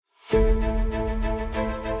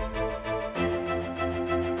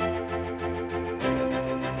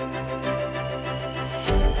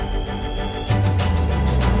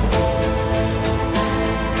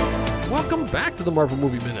to the Marvel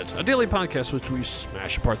Movie Minute, a daily podcast which we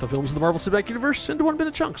smash apart the films of the Marvel Cinematic Universe into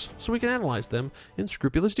 1-minute chunks so we can analyze them in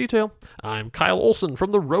scrupulous detail. I'm Kyle Olson from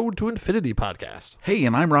the Road to Infinity podcast. Hey,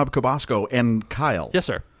 and I'm Rob Cabasco. And Kyle. Yes,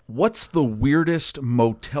 sir. What's the weirdest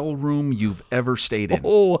motel room you've ever stayed in?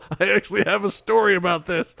 Oh, I actually have a story about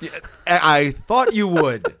this. I thought you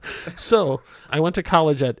would. So, I went to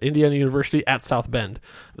college at Indiana University at South Bend.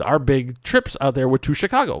 Our big trips out there were to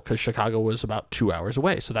Chicago, because Chicago was about 2 hours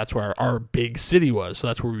away. So that's where our big city was. So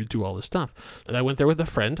that's where we would do all this stuff. And I went there with a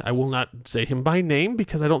friend. I will not say him by name,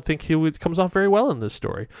 because I don't think comes off very well in this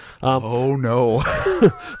story. Oh, no.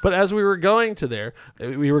 But as we were going to there,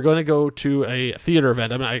 we were going to go to a theater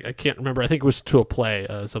event. I mean, I can't remember. I think it was to a play,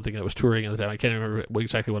 something that was touring at the time. I can't remember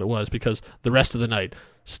exactly what it was, because the rest of the night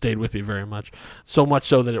stayed with me very much. So much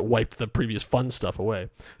so that it wiped the previous fun stuff away.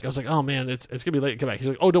 I was like, oh man, it's going to be late to come back. He's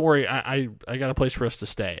like, oh, don't worry. I got a place for us to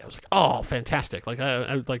stay. I was like, oh, fantastic. Like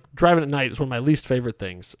I like driving at night is one of my least favorite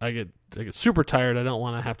things. I get super tired. I don't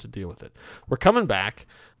want to have to deal with it. We're coming back.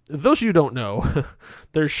 Those of you who don't know,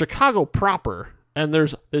 there's Chicago proper, and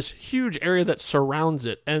there's this huge area that surrounds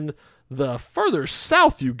it. And the further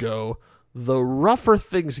south you go, the rougher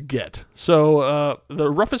things get. So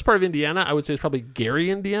the roughest part of Indiana, I would say, is probably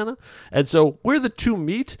Gary, Indiana. And so where the two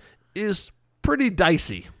meet is pretty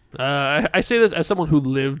dicey. I say this as someone who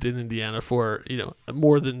lived in Indiana for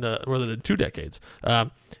more than 2 decades.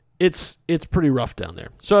 It's pretty rough down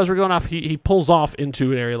there. So as we're going off, he pulls off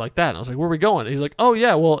into an area like that. And I was like, where are we going? And he's like, oh,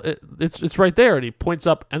 yeah, well, it's right there. And he points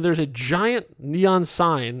up, and there's a giant neon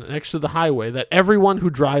sign next to the highway that everyone who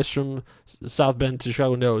drives from South Bend to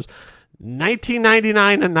Chicago knows.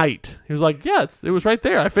 $19.99 a night. He was like, yeah, it was right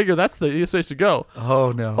there. I figure that's the easiest place to go.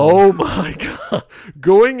 Oh, no. Oh, my God.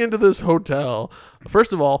 Going into this hotel,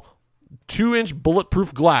 first of all, 2-inch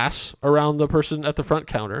bulletproof glass around the person at the front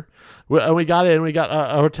counter. And we got in, we got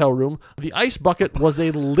a hotel room. The ice bucket was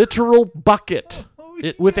a literal bucket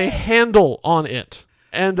with a handle on it.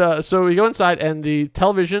 And so we go inside, and the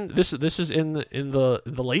television, this is in the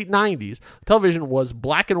late 90s. The television was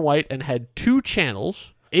black and white and had 2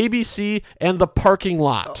 channels, ABC and the parking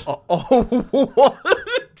lot.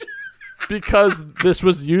 What? Because this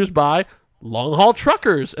was used by long-haul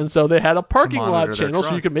truckers, and so they had a parking lot channel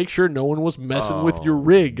so you could make sure no one was messing with your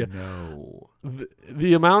rig. No.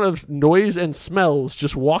 The amount of noise and smells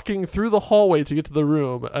just walking through the hallway to get to the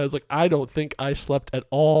room, I was like, I don't think I slept at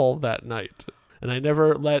all that night. And I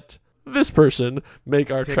never let this person make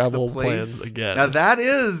our travel plans again. Now that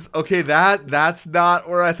is, okay, that's not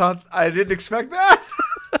where I didn't expect that.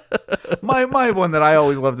 My one that I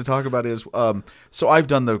always love to talk about is, so I've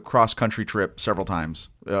done the cross-country trip several times,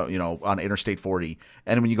 on Interstate 40.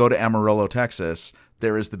 And when you go to Amarillo, Texas,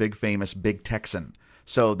 there is the big famous Big Texan.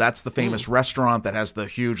 So that's the famous restaurant that has the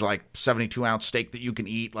huge, like, 72-ounce steak that you can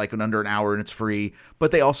eat, like, in under an hour, and it's free.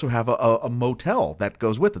 But they also have a motel that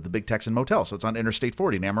goes with it, the Big Texan Motel. So it's on Interstate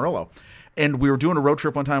 40 in Amarillo. And we were doing a road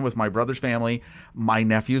trip one time with my brother's family, my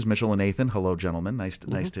nephews, Mitchell and Nathan. Hello, gentlemen. Nice to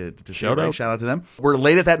see you. Shout out to them. We're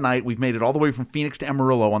late at that night. We've made it all the way from Phoenix to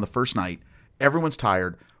Amarillo on the first night. Everyone's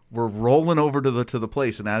tired. We're rolling over to the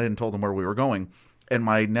place, and I hadn't told them where we were going. And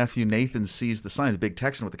my nephew Nathan sees the sign, the Big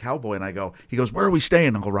Texan with the cowboy, and he goes, where are we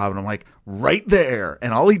staying, Uncle Rob? And I'm like, right there.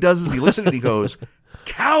 And all he does is he looks at it and he goes,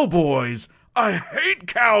 Cowboys? I hate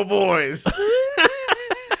cowboys.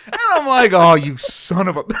 And I'm like, oh, you son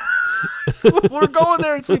of a... We're going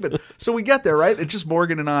there and sleeping. So we get there, right? It's just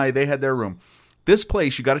Morgan and I. They had their room. This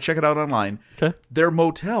place, you got to check it out online. Okay. Their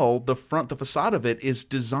motel, the facade of it is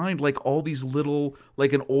designed like all these little,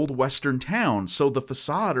 like an old Western town. So the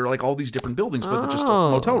facade are like all these different buildings, but they're just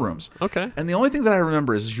motel rooms. Okay. And the only thing that I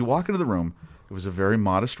remember is you walk into the room, it was a very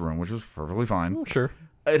modest room, which was perfectly fine. Oh, sure.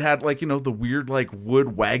 It had like, the weird like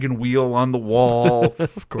wood wagon wheel on the wall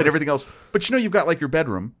of course. And everything else. But you've got like your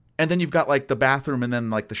bedroom, and then you've got like the bathroom, and then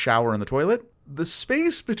like the shower and the toilet. The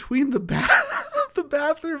space between the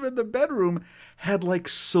bathroom and the bedroom had like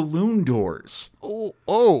saloon doors.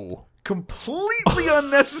 Oh. Completely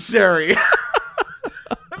unnecessary.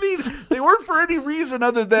 I mean, they weren't for any reason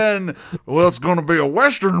other than, well, it's going to be a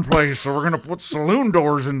Western place, so we're going to put saloon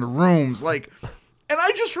doors in the rooms. Like, and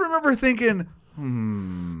I just remember thinking,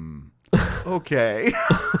 okay.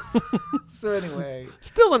 So anyway.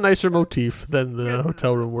 Still a nicer motif than the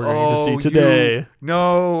hotel room we're going to see today.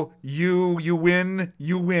 You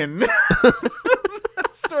win.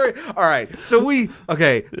 Story. All right. So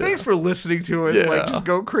thanks for listening to us. Yeah. Like, just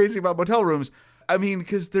go crazy about motel rooms. I mean,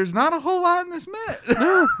 because there's not a whole lot in this minute.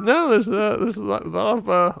 No, there's a lot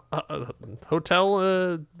of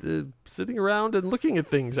hotel sitting around and looking at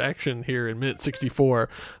things action here in minute 64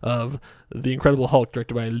 of The Incredible Hulk,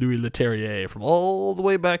 directed by Louis Leterrier from all the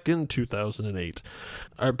way back in 2008.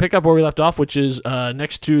 Our pick up where we left off, which is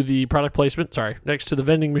next to the product placement. Sorry, next to the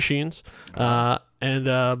vending machines.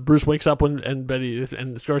 And Bruce wakes up and Betty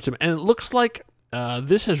and escorts him, and it looks like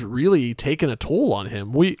this has really taken a toll on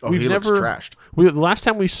him. We've he never looks trashed. The last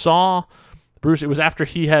time we saw Bruce, it was after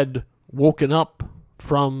he had woken up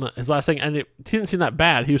from his last thing, and he didn't seem that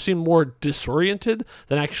bad. He seemed more disoriented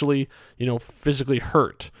than actually, physically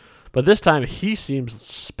hurt. But this time he seems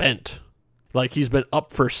spent. Like he's been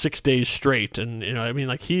up for 6 days straight, and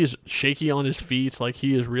like he's shaky on his feet, like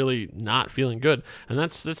he is really not feeling good. And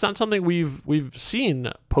that's not something we've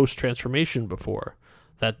seen post transformation before.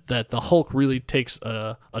 That the Hulk really takes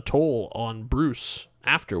a toll on Bruce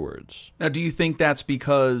afterwards. Now, do you think that's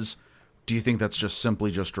just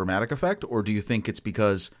simply just dramatic effect, or do you think it's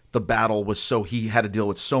because the battle was he had to deal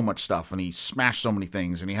with so much stuff and he smashed so many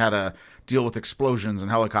things and he had to deal with explosions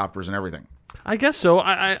and helicopters and everything? I guess so.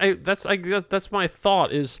 That's my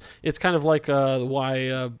thought. Is it's kind of like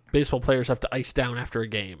why baseball players have to ice down after a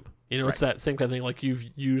game. It's that same kind of thing. Like you've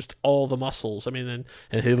used all the muscles. I mean,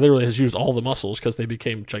 and he literally has used all the muscles because they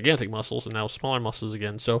became gigantic muscles and now smaller muscles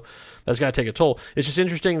again. So that's got to take a toll. It's just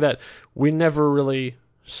interesting that we never really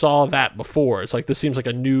saw that before. It's like this seems like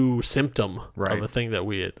a new symptom of a thing that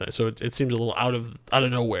we had. So it seems a little out of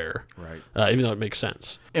nowhere, right? Even though it makes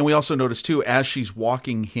sense. And we also notice too, as she's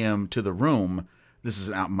walking him to the room, this is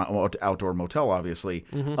an outdoor motel, obviously.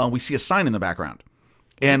 Mm-hmm. We see a sign in the background,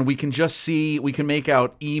 and we can make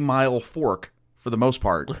out E-Mile Fork for the most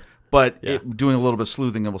part. But doing a little bit of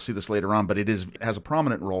sleuthing, and we'll see this later on, but it has a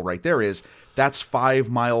prominent role right there. That's 5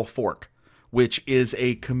 Mile Fork, which is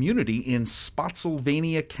a community in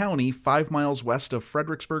Spotsylvania County, 5 miles west of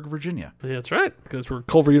Fredericksburg, Virginia. Yeah, that's right, because where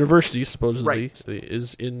Culver University supposedly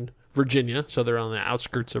is in Virginia, so they're on the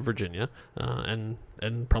outskirts of Virginia, and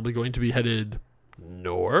probably going to be headed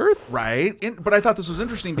north. Right, but I thought this was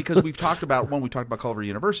interesting because we've talked about Culver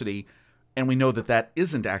University, and we know that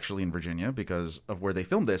isn't actually in Virginia because of where they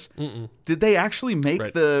filmed this. Mm-mm. Did they actually make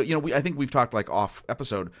I think we've talked like off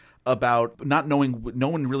episode about not knowing. No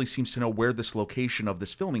one really seems to know where this location of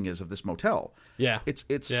this filming is, of this motel. Yeah, it's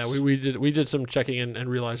we did some checking and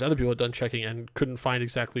realized other people had done checking and couldn't find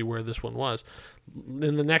exactly where this one was.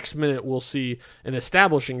 In the next minute, we'll see an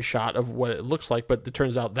establishing shot of what it looks like, but it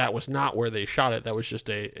turns out that was not where they shot it. That was just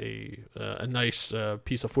a nice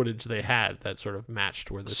piece of footage they had that sort of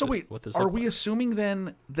matched where this. So wait, are we assuming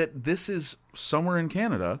then that this is somewhere in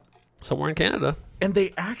Canada? Somewhere in Canada. And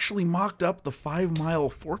they actually mocked up the 5 Mile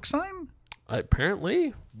Fork sign?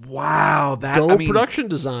 Apparently. Wow. Production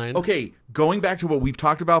design. Okay, going back to what we've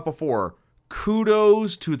talked about before,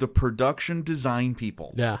 kudos to the production design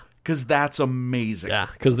people. Yeah. Because that's amazing. Yeah,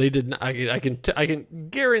 because they did not, I can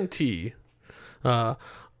guarantee that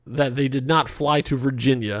they did not fly to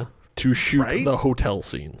Virginia to shoot the hotel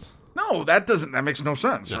scenes. No, that makes no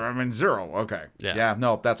sense. No. I mean, zero. Okay. Yeah,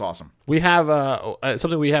 no, that's awesome. We have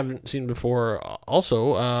something we haven't seen before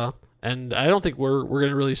also, and I don't think we're going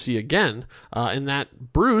to really see again, in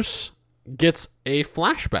that Bruce gets a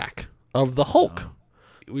flashback of the Hulk. Oh.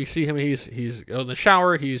 We see him, he's in the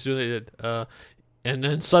shower, he's doing it, and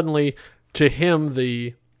then suddenly, to him,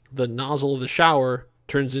 the nozzle of the shower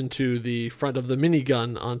turns into the front of the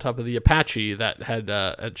minigun on top of the Apache that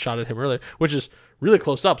had shot at him earlier, which is really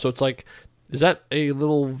close up. So it's like, is that a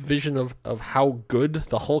little vision of how good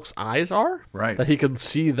the Hulk's eyes are? Right. That he could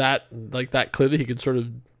see that clearly. He could sort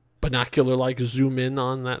of binocular zoom in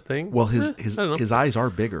on that thing. Well, his eyes are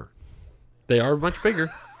bigger. They are much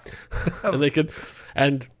bigger.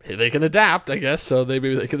 And they can adapt, I guess. So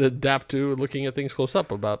maybe they can adapt to looking at things close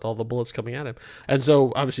up about all the bullets coming at him. And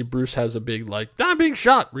so obviously Bruce has a big I'm being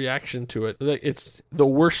shot reaction to it. It's the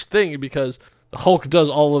worst thing because the Hulk does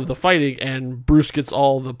all of the fighting and Bruce gets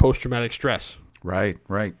all the post-traumatic stress. Right.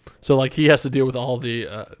 So he has to deal with all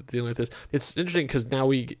the dealing with this. It's interesting because now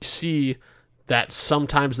we see that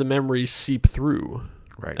sometimes the memories seep through.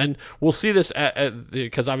 Right. And we'll see this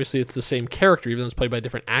because obviously it's the same character, even though it's played by a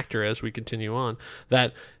different actor as we continue on,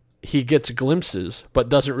 that he gets glimpses, but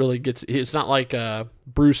doesn't really get... It's not like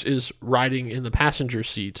Bruce is riding in the passenger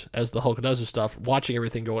seat as the Hulk does his stuff, watching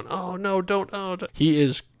everything going, oh, no, don't. He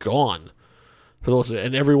is gone.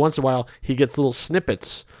 And every once in a while, he gets little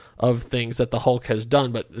snippets of things that the Hulk has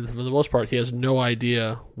done, but for the most part, he has no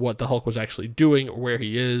idea what the Hulk was actually doing, or where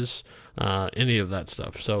he is, any of that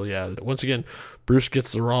stuff. So, yeah, once again, Bruce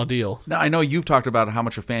gets the raw deal. Now, I know you've talked about how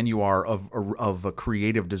much a fan you are of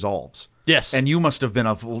creative dissolves. Yes. And you must have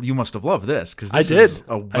loved this because I this did. is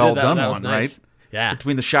a I did well that. done That was one, nice. right? Yeah.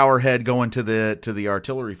 Between the shower head going to the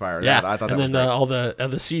artillery fire. Yeah, I thought and that then was great. all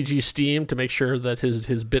the CG steam to make sure that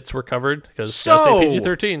his bits were covered because So-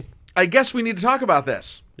 PG-13. I guess we need to talk about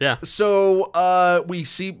this. Yeah. So we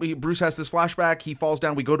see Bruce has this flashback. He falls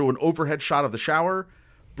down. We go to an overhead shot of the shower.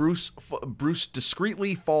 Bruce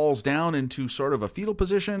discreetly falls down into sort of a fetal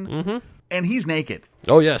position, and he's naked.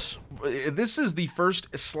 Oh yes. This is the first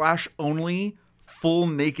 / only full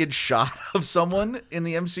naked shot of someone in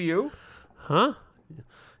the MCU. Huh?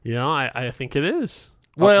 I think it is.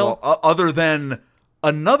 Well, Other than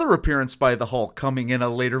another appearance by the Hulk coming in a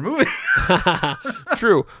later movie.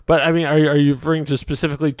 true. But I mean, are you referring to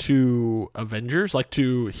specifically to Avengers, like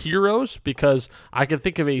to heroes? Because I can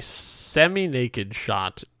think of a semi-naked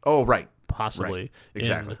shot, Oh, right. possibly Right.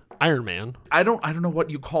 Exactly. in Iron Man. I don't know what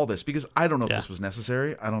you call this because I don't know if this was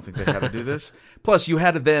necessary. I don't think they had to do this. Plus, you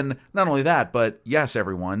had to then, not only that, but yes,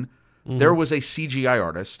 everyone, there was a CGI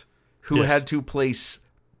artist who Yes. had to place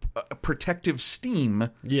protective steam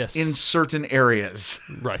Yes. in certain areas.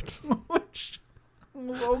 Right. Which,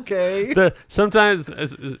 okay. Sometimes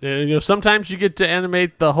you get to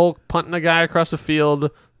animate the Hulk punting a guy across the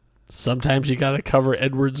field. Sometimes you got to cover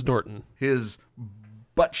Edward Norton. His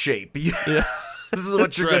butt shape. Yeah. This is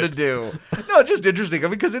what you're right. going to do. No, it's just interesting. I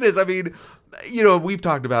mean, because it is. I mean, we've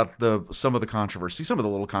talked about some of the controversy, some of the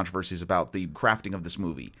little controversies about the crafting of this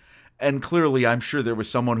movie. And clearly, I'm sure there was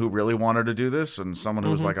someone who really wanted to do this and someone who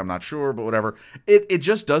was like, I'm not sure, but whatever. It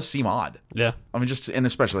just does seem odd. Yeah. I mean, and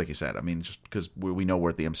especially like you said, I mean, just because we know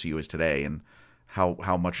where the MCU is today and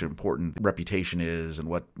how much important reputation is and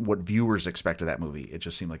what viewers expect of that movie, it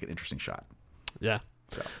just seemed like an interesting shot. Yeah.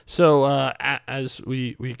 So as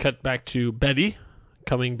we cut back to Betty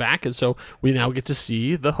coming back, and so we now get to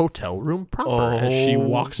see the hotel room proper as she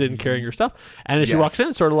walks in carrying her stuff. And as she walks in,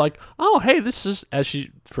 it's sort of like, oh, hey, this is, as she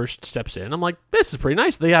first steps in, I'm like, this is pretty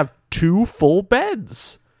nice. They have 2 full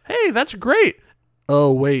beds. Hey, that's great.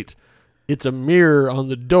 Oh, wait. It's a mirror on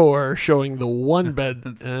the door showing the one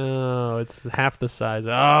bed. Oh, it's half the size.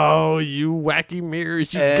 Oh, you wacky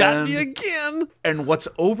mirrors. You got me again. And what's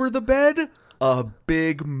over the bed? A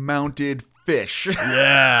big mounted fish.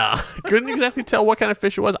 Yeah. Couldn't exactly tell what kind of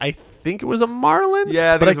fish it was. I think it was a marlin.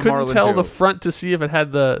 Yeah, but I it was a couldn't marlin tell too. the front to see if it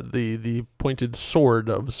had the pointed sword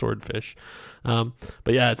of a swordfish. But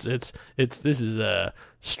yeah, it's this is a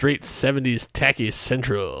straight 70s tacky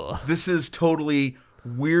central. This is totally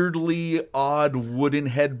weirdly odd wooden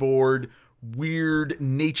headboard, weird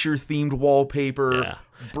nature-themed wallpaper, Yeah.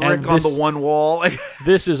 brick And on this- the one wall.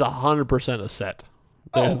 This is 100% a set.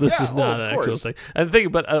 This is not an actual course. thing. And the thing,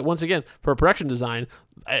 but once again, for a production design,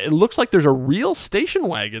 it looks like there's a real station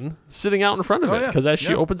wagon sitting out in front of it. yeah. Because as she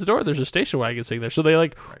Yeah. opens the door, there's a station wagon sitting there. So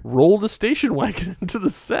they rolled a station wagon into the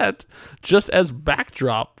set just as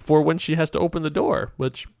backdrop for when she has to open the door.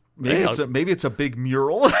 Which Maybe it's a big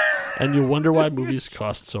mural. and you wonder why movies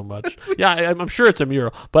cost so much. Yeah, I'm sure it's a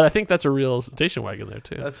mural, but I think that's a real station wagon there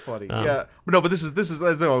too. That's funny. Yeah, no, but this is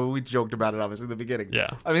as though we joked about it obviously in the beginning.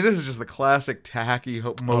 Yeah. I mean, this is just the classic tacky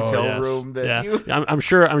motel yes. room that yeah. you. I'm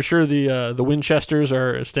sure the Winchesters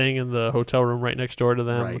are staying in the hotel room right next door to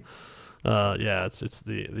them. Right. Yeah, it's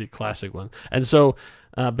the classic one. And so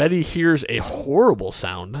Betty hears a horrible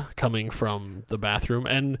sound coming from the bathroom,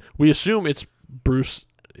 and we assume it's Bruce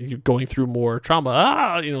going through more trauma.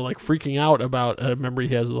 Like freaking out about a memory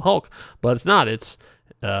he has of the Hulk, but it's not. It's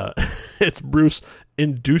it's Bruce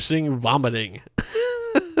inducing vomiting.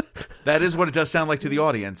 That is what it does sound like to the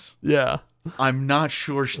audience. Yeah. I'm not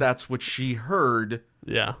sure that's what she heard.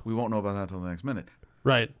 Yeah. We won't know about that until the next minute.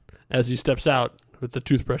 Right. As he steps out with the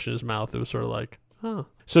toothbrush in his mouth, it was sort of like, oh.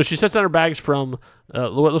 So she sets down her bags from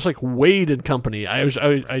what looks like Wade and Company. I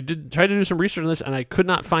did try to do some research on this, and I could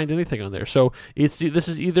not find anything on there. So this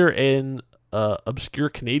is either an obscure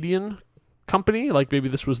Canadian company, like maybe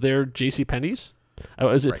this was their J.C. Penney's.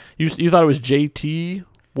 Is it? Right. You thought it was J.T.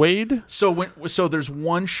 Wade? So there's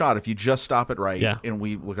one shot if you just stop it right, Yeah. and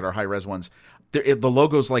we look at our high res ones. The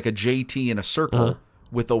logo's like a JT in a circle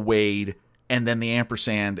with a Wade, and then the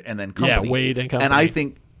ampersand, and then Company. Yeah, Wade and Company.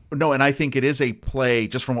 And I think it is a play.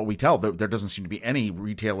 Just from what we tell, there doesn't seem to be any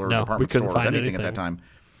retailer or No, we department couldn't store or find anything at that time.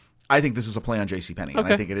 I think this is a play on J.C. Penney, and I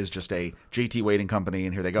Okay. think it is just a JT Wade and Company,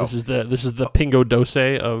 and here they go. This is the Pingo Dose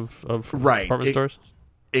of Right. department stores.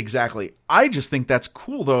 Exactly. I just think that's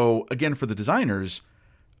cool, though, again, for the designers,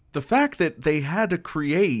 the fact that they had to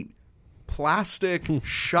create plastic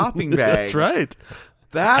shopping bags. That's right.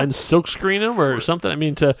 That, And silkscreen them or something. I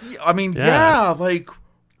mean, like,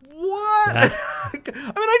 what? Yeah.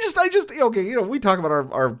 I just, okay, we talk about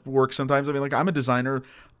our work sometimes. I mean, like, I'm a designer.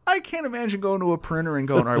 I can't imagine going to a printer and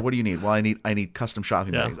going, all right, what do you need? Well, I need custom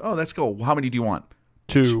shopping bags. Oh, that's cool. How many do you want?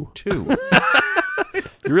 2. 2.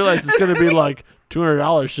 You realize it's going to be like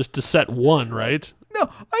 $200 just to set one, right? No,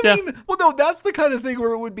 I mean, well, no, that's the kind of thing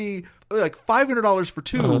where it would be like $500 for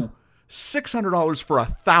 2, $600 for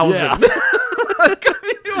 1,000.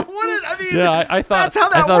 Yeah. I thought that's how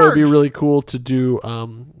that I thought works. it would be really cool to do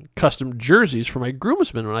custom jerseys for my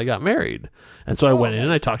groomsmen when I got married. And so I went in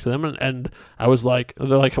and I talked to them and I was like,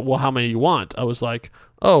 they're like, well, how many you want? I was like,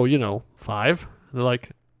 5. They're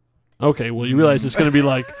like, okay, well, you realize it's going to be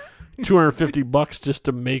like $250 just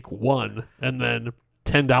to make one, and then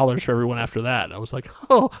 $10 for everyone after that. I was like,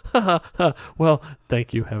 well,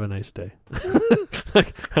 thank you. Have a nice day.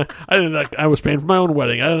 I was paying for my own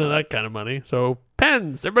wedding. I didn't have that kind of money. So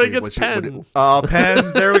pens. Everybody gets pens.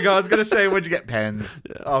 Pens. There we go. I was going to say, what'd you get? Pens.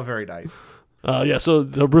 Yeah. Oh, very nice. So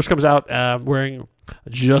Bruce comes out wearing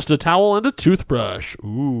just a towel and a toothbrush.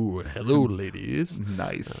 Ooh, hello, ladies.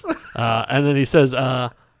 Nice. And then he says, I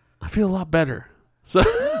feel a lot better.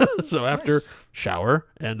 So after shower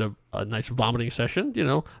and a nice vomiting session,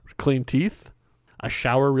 clean teeth, a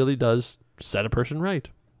shower really does set a person right.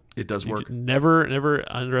 It does work. Never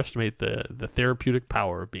underestimate the therapeutic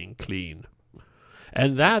power of being clean.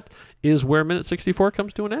 And that is where minute 64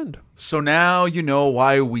 comes to an end. So now you know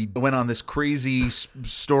why we went on this crazy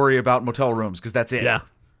story about motel rooms, because that's it. Yeah.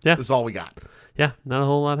 That's all we got. Yeah, not a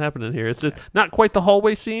whole lot happening here. It's not quite the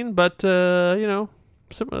hallway scene, but, close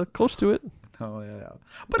to it. Oh, yeah.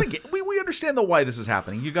 But again, we understand why this is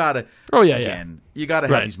happening. You got to you got to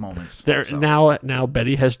have these moments. Now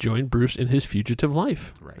Betty has joined Bruce in his fugitive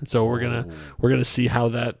life. Right. And so we're going to see how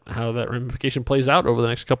that ramification plays out over the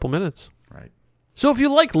next couple minutes. Right. So if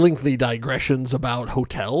you like lengthy digressions about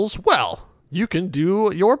hotels, well, you can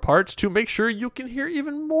do your parts to make sure you can hear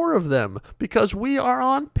even more of them, because we are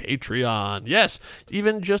on Patreon. Yes,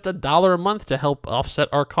 even just $1 a month to help offset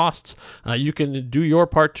our costs. You can do your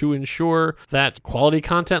part to ensure that quality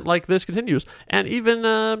content like this continues. And even,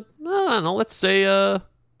 let's say,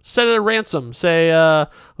 set a ransom. Say, I'll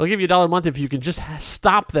give you $1 a month if you can just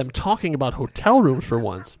stop them talking about hotel rooms for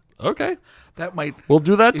once. Okay. That might. We'll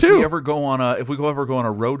do that too. If we ever go on a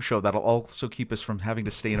road show, that'll also keep us from having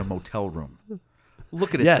to stay in a motel room.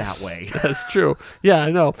 Look at it that way. That's true. Yeah,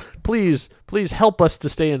 I know. Please help us to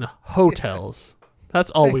stay in hotels. Yes.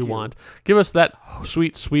 That's all we want. Give us that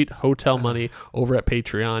sweet, sweet hotel money over at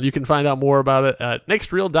Patreon. You can find out more about it at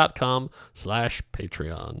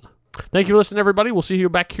nextreel.com/Patreon. Thank you for listening, everybody. We'll see you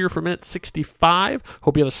back here for minute 65.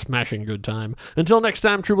 Hope you had a smashing good time. Until next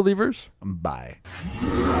time, true believers. Bye.